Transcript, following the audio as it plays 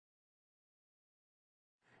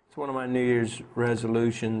It's one of my New Year's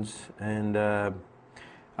resolutions, and I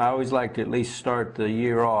always like to at least start the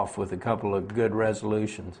year off with a couple of good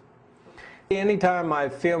resolutions. Anytime I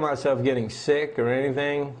feel myself getting sick or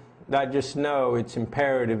anything, I just know it's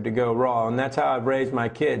imperative to go raw, and that's how I've raised my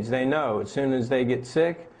kids. They know as soon as they get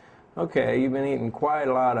sick, okay, you've been eating quite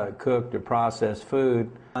a lot of cooked or processed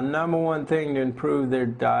food. The number one thing to improve their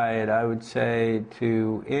diet, I would say,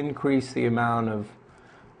 to increase the amount of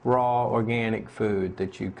raw organic food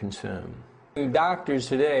that you consume. Doctors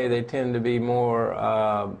today, they tend to be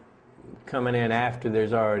more coming in after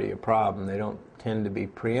there's already a problem. They don't tend to be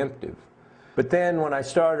preemptive. But then when I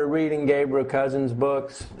started reading Gabriel Cousens'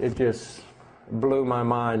 books, it just blew my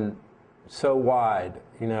mind so wide,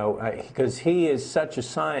 you know, because he is such a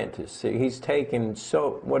scientist. He's taken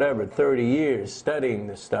 30 years studying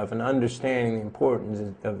this stuff and understanding the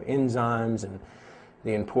importance of enzymes and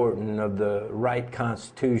the importance of the right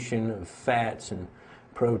constitution of fats and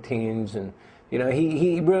proteins, and you know,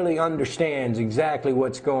 he really understands exactly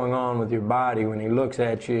what's going on with your body when he looks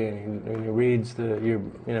at you and he reads he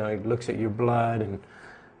looks at your blood and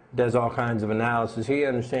does all kinds of analysis. He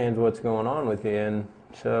understands what's going on with you, and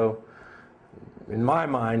so in my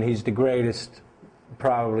mind, he's the greatest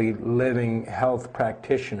probably living health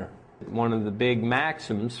practitioner. One of the big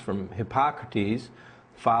maxims from Hippocrates,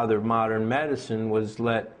 father of modern medicine, was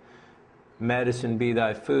let medicine be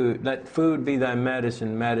thy food, let food be thy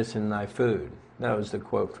medicine, medicine thy food. That was the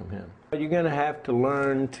quote from him. You're going to have to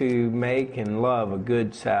learn to make and love a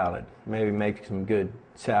good salad. Maybe make some good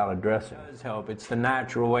salad dressing. It does help. It's the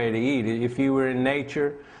natural way to eat. If you were in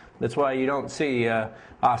nature, that's why you don't see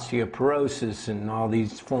osteoporosis and all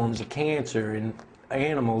these forms of cancer in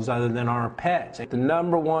animals other than our pets. The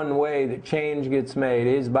number one way that change gets made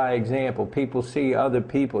is by example. People see other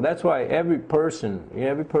people. That's why every person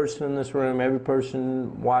in this room, every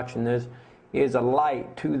person watching this is a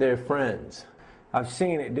light to their friends. I've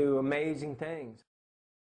seen it do amazing things.